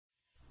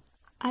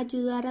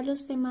Ayudar a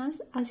los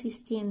demás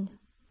asistiendo.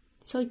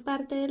 Soy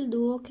parte del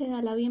dúo que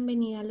da la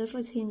bienvenida a los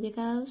recién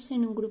llegados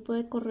en un grupo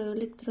de correo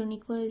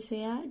electrónico de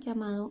SA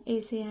llamado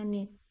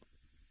SANet.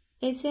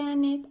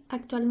 SANet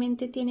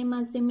actualmente tiene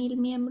más de 1000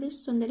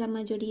 miembros, donde la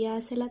mayoría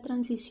hace la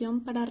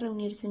transición para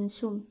reunirse en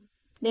Zoom,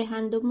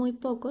 dejando muy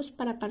pocos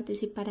para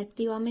participar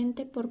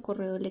activamente por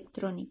correo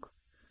electrónico.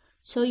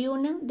 Soy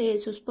una de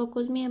esos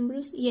pocos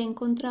miembros y he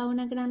encontrado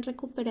una gran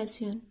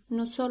recuperación,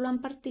 no solo en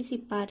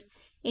participar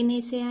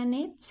en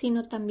SANet,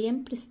 sino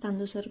también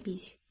prestando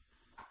servicio.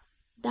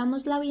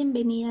 Damos la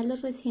bienvenida a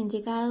los recién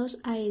llegados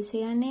a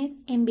SANet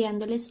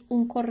enviándoles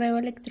un correo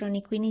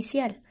electrónico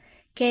inicial,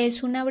 que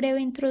es una breve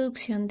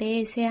introducción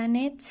de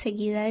SANet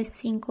seguida de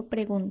 5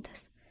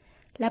 preguntas.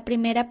 La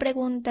primera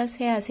pregunta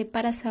se hace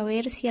para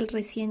saber si el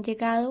recién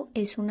llegado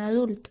es un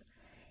adulto.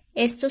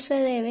 Esto se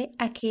debe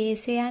a que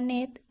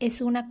SANet es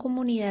una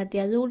comunidad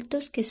de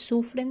adultos que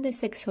sufren de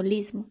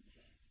sexualismo,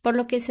 por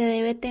lo que se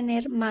debe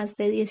tener más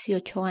de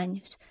 18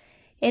 años.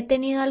 He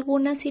tenido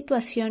algunas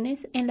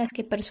situaciones en las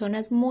que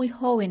personas muy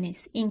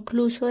jóvenes,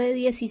 incluso de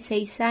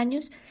 16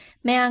 años,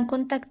 me han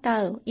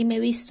contactado y me he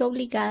visto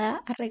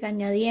obligada a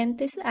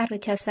regañadientes a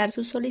rechazar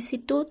su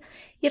solicitud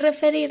y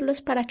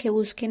referirlos para que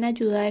busquen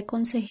ayuda de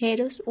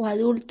consejeros o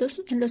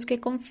adultos en los que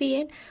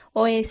confíen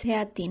o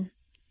SATIN.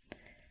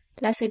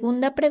 La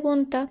segunda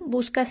pregunta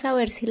busca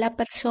saber si la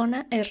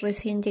persona es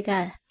recién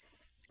llegada.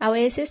 A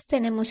veces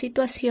tenemos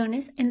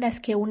situaciones en las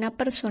que una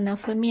persona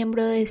fue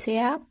miembro de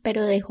SA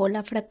pero dejó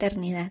la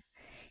fraternidad.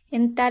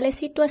 En tales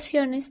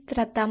situaciones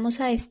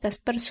tratamos a estas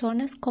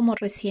personas como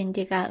recién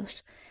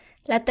llegados.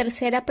 La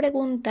tercera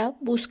pregunta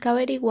busca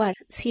averiguar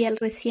si el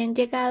recién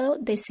llegado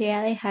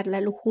desea dejar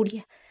la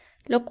lujuria,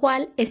 lo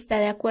cual está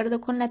de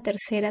acuerdo con la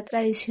tercera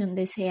tradición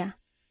de SA.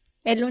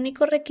 El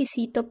único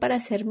requisito para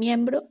ser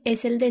miembro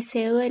es el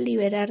deseo de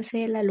liberarse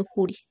de la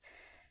lujuria.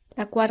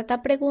 La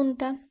cuarta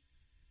pregunta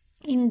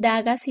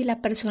indaga si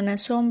la persona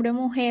es hombre o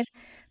mujer,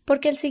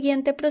 porque el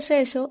siguiente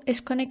proceso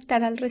es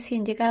conectar al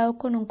recién llegado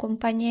con un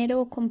compañero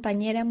o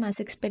compañera más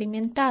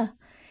experimentado.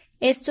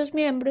 Estos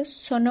miembros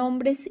son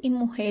hombres y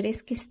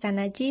mujeres que están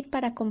allí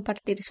para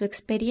compartir su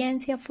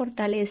experiencia,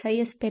 fortaleza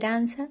y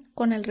esperanza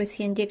con el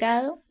recién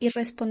llegado y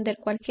responder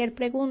cualquier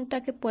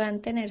pregunta que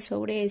puedan tener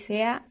sobre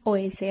SA o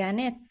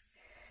SANet.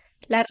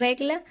 La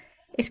regla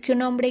es que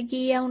un hombre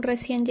guía a un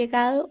recién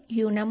llegado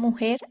y una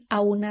mujer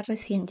a una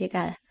recién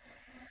llegada.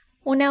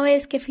 Una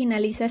vez que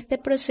finaliza este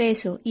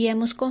proceso y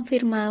hemos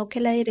confirmado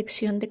que la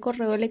dirección de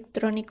correo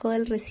electrónico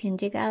del recién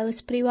llegado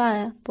es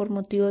privada por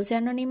motivos de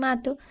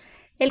anonimato,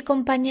 el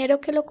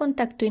compañero que lo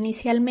contactó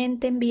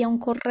inicialmente envía un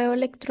correo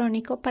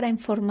electrónico para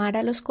informar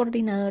a los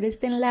coordinadores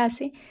de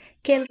enlace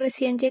que el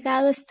recién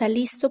llegado está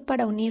listo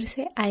para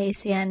unirse a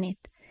SANet.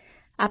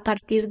 A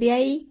partir de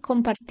ahí,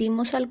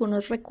 compartimos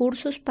algunos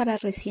recursos para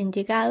recién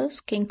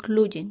llegados que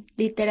incluyen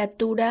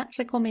literatura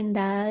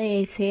recomendada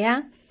de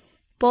SA,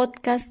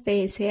 podcast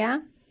de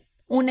SA,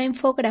 una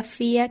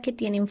infografía que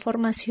tiene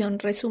información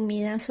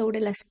resumida sobre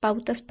las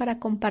pautas para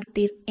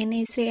compartir en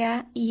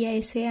SA y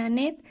a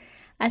SANet,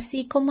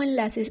 así como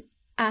enlaces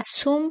a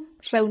Zoom,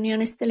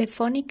 reuniones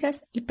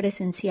telefónicas y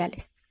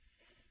presenciales.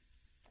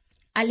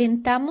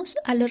 Alentamos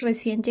a los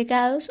recién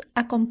llegados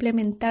a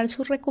complementar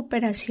su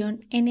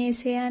recuperación en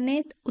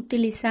SANet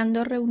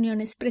utilizando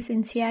reuniones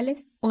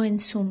presenciales o en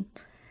Zoom.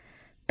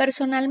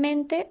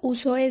 Personalmente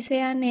uso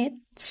SANet,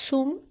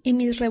 Zoom y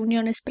mis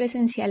reuniones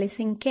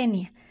presenciales en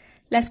Kenia,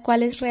 las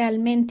cuales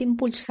realmente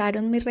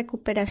impulsaron mi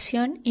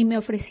recuperación y me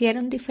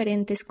ofrecieron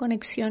diferentes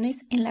conexiones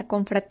en la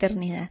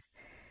confraternidad.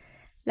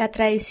 La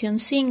tradición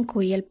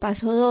 5 y el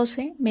paso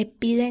 12 me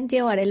piden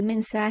llevar el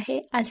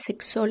mensaje al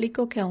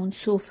sexólico que aún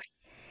sufre.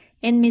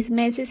 En mis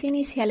meses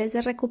iniciales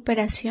de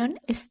recuperación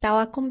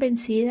estaba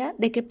convencida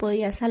de que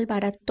podía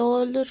salvar a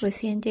todos los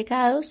recién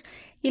llegados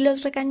y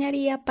los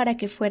regañaría para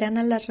que fueran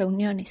a las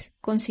reuniones,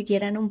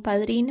 consiguieran un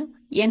padrino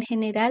y en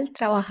general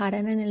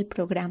trabajaran en el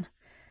programa.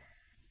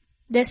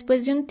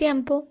 Después de un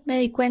tiempo me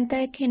di cuenta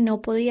de que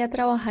no podía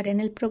trabajar en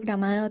el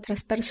programa de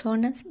otras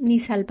personas ni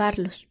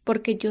salvarlos,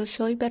 porque yo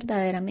soy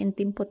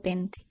verdaderamente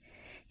impotente.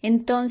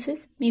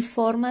 Entonces, mi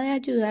forma de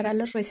ayudar a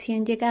los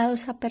recién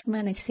llegados a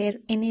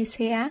permanecer en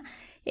SA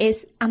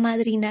es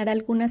amadrinar a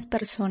algunas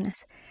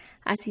personas,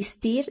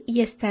 asistir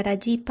y estar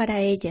allí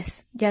para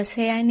ellas, ya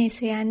sea en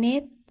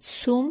SANet,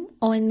 Zoom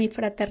o en mi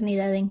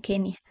fraternidad en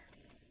Kenia.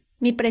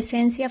 Mi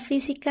presencia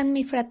física en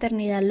mi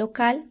fraternidad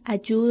local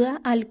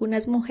ayuda a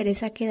algunas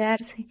mujeres a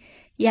quedarse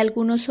y a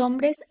algunos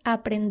hombres a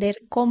aprender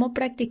cómo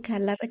practicar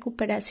la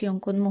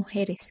recuperación con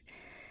mujeres.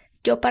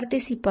 Yo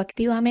participo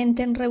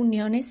activamente en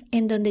reuniones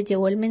en donde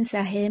llevo el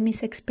mensaje de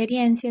mis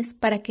experiencias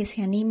para que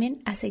se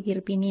animen a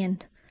seguir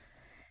viniendo.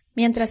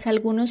 Mientras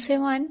algunos se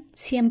van,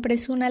 siempre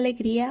es una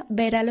alegría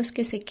ver a los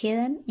que se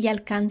quedan y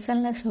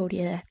alcanzan la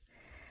sobriedad.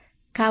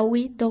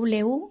 Kawy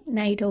W,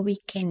 Nairobi,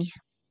 Kenia.